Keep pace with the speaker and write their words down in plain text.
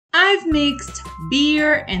I've mixed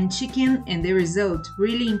beer and chicken and the result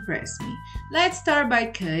really impressed me. Let's start by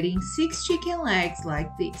cutting 6 chicken legs like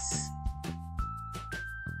this.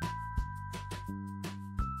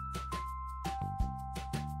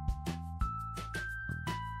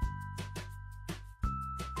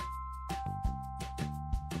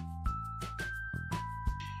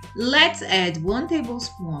 Let's add 1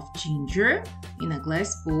 tablespoon of ginger in a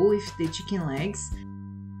glass bowl with the chicken legs,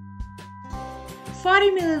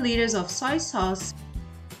 40 milliliters of soy sauce,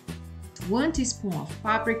 1 teaspoon of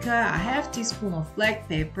paprika, a half teaspoon of black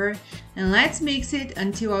pepper, and let's mix it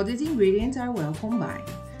until all these ingredients are well combined.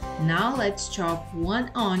 Now let's chop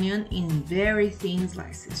 1 onion in very thin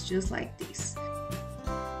slices, just like this.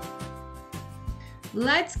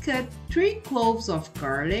 Let's cut 3 cloves of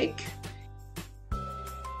garlic.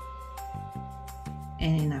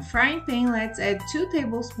 And in a frying pan, let's add 2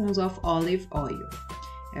 tablespoons of olive oil.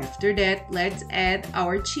 After that, let's add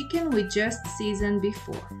our chicken we just seasoned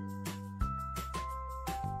before.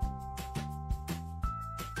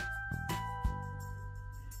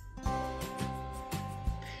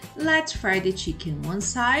 Let's fry the chicken one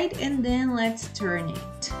side and then let's turn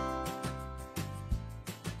it,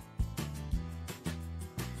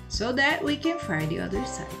 so that we can fry the other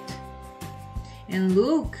side. And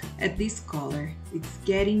look at this color, it's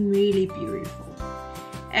getting really beautiful.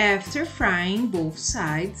 After frying both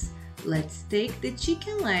sides, let's take the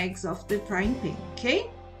chicken legs off the frying pan, okay?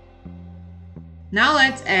 Now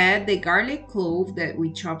let's add the garlic clove that we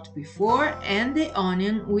chopped before and the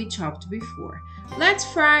onion we chopped before. Let's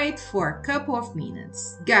fry it for a couple of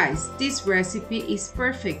minutes. Guys, this recipe is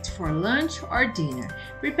perfect for lunch or dinner.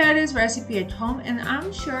 Prepare this recipe at home and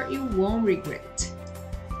I'm sure you won't regret.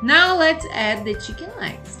 Now let's add the chicken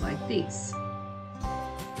legs like this.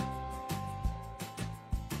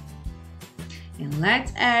 And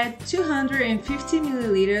let's add 250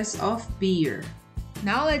 milliliters of beer.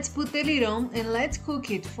 Now let's put the lid on and let's cook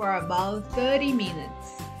it for about 30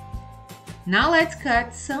 minutes. Now let's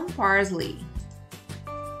cut some parsley.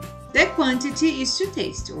 The quantity is to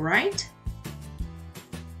taste, alright?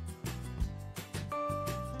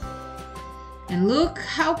 And look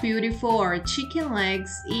how beautiful our chicken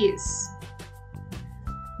legs is.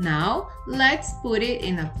 Now let's put it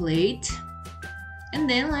in a plate and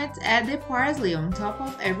then let's add the parsley on top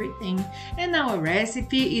of everything and our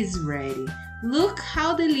recipe is ready. Look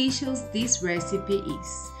how delicious this recipe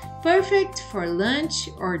is. Perfect for lunch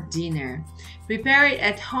or dinner. Prepare it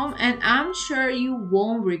at home and I'm sure you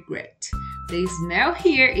won't regret. The smell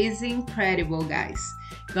here is incredible, guys.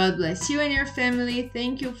 God bless you and your family.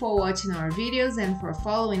 Thank you for watching our videos and for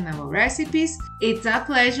following our recipes. It's a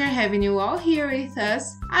pleasure having you all here with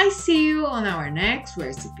us. I see you on our next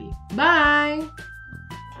recipe. Bye!